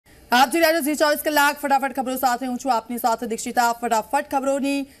आप જોઈ રહ્યા છો જી 24 કલાક ફટાફટ ખબરો સાથે હું છું આપની સાથે દીક્ષિતા। ફટાફટ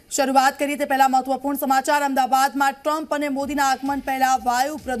ખબરોની શરૂઆત કરીએ તે પહેલા મહત્વપૂર્ણ સમાચાર। અમદાવાદમાં ટ્રમ્પ અને મોદીના આગમન પહેલા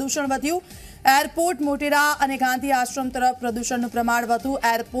વાયુ પ્રદૂષણ વધ્યું। એરપોર્ટ મોટેરા અને ગાંધી આશ્રમ તરફ પ્રદૂષણનું પ્રમાણ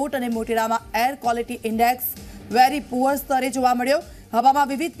વધ્યું। એરપોર્ટ અને મોટેરામાં air quality index very poor સ્તરે જોવા મળ્યો।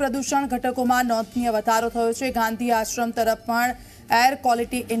 હવામાં વિવિધ પ્રદૂષણ ઘટકોમાં નોંધનીય વધારો થયો છે। ગાંધી આશ્રમ તરફ પણ એર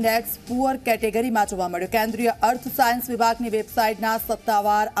ક્વોલિટી ઇન્ડેક્સ પુઅર કેટેગરીમાં જોવા મળ્યો। કેન્દ્રીય અર્થ સાયન્સ વિભાગની વેબસાઇટના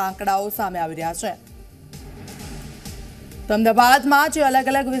સત્તાવાર આંકડાઓ સામે આવી રહ્યા છે। તો અમદાવાદમાં જે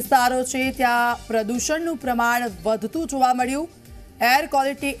અલગ અલગ વિસ્તારો છે ત્યાં પ્રદૂષણનું પ્રમાણ વધતું જોવા મળ્યું। એર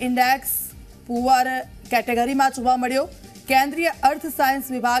ક્વોલિટી ઇન્ડેક્સ પુઅર કેટેગરીમાં જોવા મળ્યો। કેન્દ્રીય અર્થ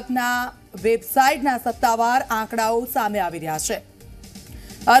સાયન્સ વિભાગના વેબસાઇટના સત્તાવાર આંકડાઓ સામે આવી રહ્યા છે।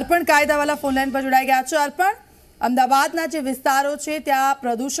 અર્પણ કાયદાવાલા ફોનલાઈન પર જોડાઈ ગયા છે। અર્પણ, અમદાવાદના જે વિસ્તારો છે ત્યાં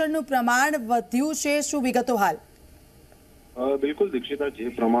પ્રદૂષણનું પ્રમાણ વધ્યું છે, શું વિગતો હાલ? બિલકુલ દીક્ષિતા, જે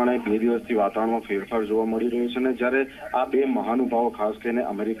પ્રમાણે 2 દિવસથી વાતાવરણમાં ફેરફાર જોવા મળી રહ્યો છે અને જ્યારે આ બે મહાનુભાવો ખાસ કરીને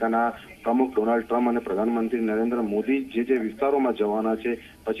અમેરિકાના પ્રમુખ ડોનાલ્ડ ટ્રમ્પ અને પ્રધાનમંત્રી નરેન્દ્ર મોદી જે વિસ્તારોમાં જવાના છે,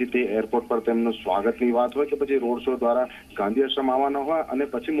 પછી તે એરપોર્ટ પર તેમનું સ્વાગતની વાત હોય કે પછી રોડ શો દ્વારા ગાંધી આશ્રમ આવવાના હોય અને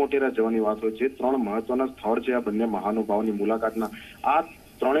પછી મોટેરા જવાની વાત હોય, જે 3 મહત્વના સ્થળ છે આ બંને મહાનુભાવોની મુલાકાતના। આ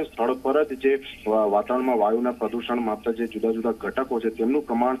ત્રણેય સ્થળ પર જ જે વાતાવરણમાં વાયુના પ્રદૂષણ માપતા જે જુદા જુદા ઘટકો છે તેમનું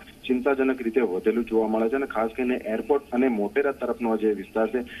પ્રમાણ ચિંતાજનક રીતે વધેલું જોવા મળે છે અને ખાસ કરીને એરપોર્ટ અને મોટેરા તરફનો જે વિસ્તાર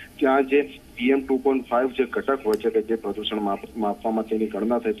છે ત્યાં જે PM 2.5 જે ઘટક હોય છે કે જે પ્રદૂષણ માપવામાં તેની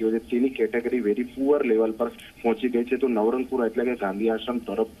ગણના થતી હોય છે તેની કેટેગરી વેરી પુઅર લેવલ પર પહોંચી ગઈ છે। તો નવરંગપુરા એટલે કે ગાંધી આશ્રમ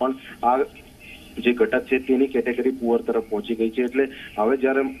તરફ પણ આ જે ઘટક છે તેની કેટેગરી પુઅર તરફ પહોંચી ગઈ છે। એટલે હવે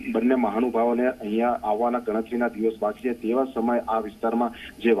જ્યારે બંને મહાનુભાવોને અહીંયા આવવાના ગણતરીના દિવસ બાકી છે તેવા સમય આ વિસ્તારમાં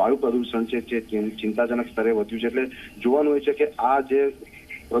જે વાયુ પ્રદૂષણ છે જે ચિંતાજનક સ્તરે વધ્યું છે। એટલે જોવાનું એ છે કે આ જે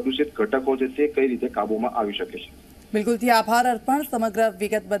પ્રદૂષિત ઘટકો છે તે કઈ રીતે કાબૂમાં આવી શકે છે। બિલકુલથી આભાર અર્પણ સમગ્ર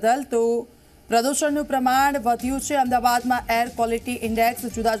વિગત બદલ। તો પ્રદૂષણનું પ્રમાણ વધ્યું છે અમદાવાદમાં। એર ક્વોલિટી ઇન્ડેક્સ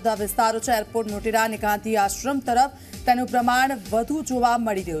જુદા જુદા વિસ્તારો છે એરપોર્ટ મોટેરા અને ગાંધી આશ્રમ તરફ તેનું પ્રમાણ વધુ જોવા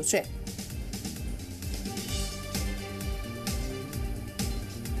મળી રહ્યું છે।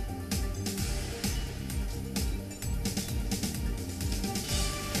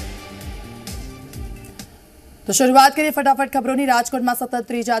 તો શરૂઆત કરીએ ફટાફટ ખબરોની। રાજકોટમાં સતત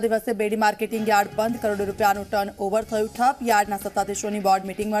ત્રીજા દિવસે બેડી માર્કેટિંગ યાર્ડ બંધ, કરોડો રૂપિયાનું ટર્ન ઓવર થયું ઠપ। યાર્ડના સત્તાધીશોની બોર્ડ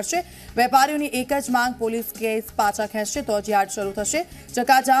મિટિંગ મળશે। વેપારીઓની એક જ માંગ, પોલીસ કેસ પાછા ખેંચશે તો જ યાર્ડ શરૂ થશે।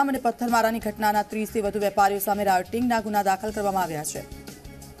 ચકાજામ અને પથ્થરમારાની ઘટનાના 30થી વધુ વેપારીઓ સામે રાયોટિંગના ગુના દાખલ કરવામાં આવ્યા છે।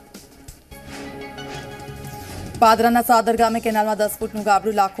 પાદરાના સાદર ગામે કેનાલમાં 10 ફૂટનું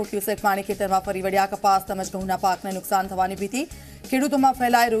ગાબડું, લાખો ક્યુસેક પાણી ખેતરમાં ફરી વળ્યા। કપાસ તેમજ ઘઉંના પાકને નુકસાન થવાની ભીતિ, ખેડૂતોમાં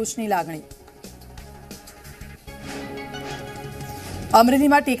ફેલાય રોષની લાગણી।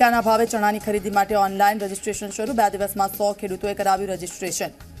 અમરેલીમાં ટેકાના ભાવે ચણાની ખરીદી માટે ઓનલાઈન રજીસ્ટ્રેશન શરૂ। 2 દિવસમાં 100 ખેડૂતોએ કરાવ્યું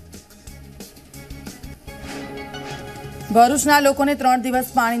રજીસ્ટ્રેશન। ભરૂચના લોકોને 3 દિવસ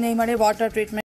પાણી નહીં મળે, વોટર ટ્રીટમેન્ટ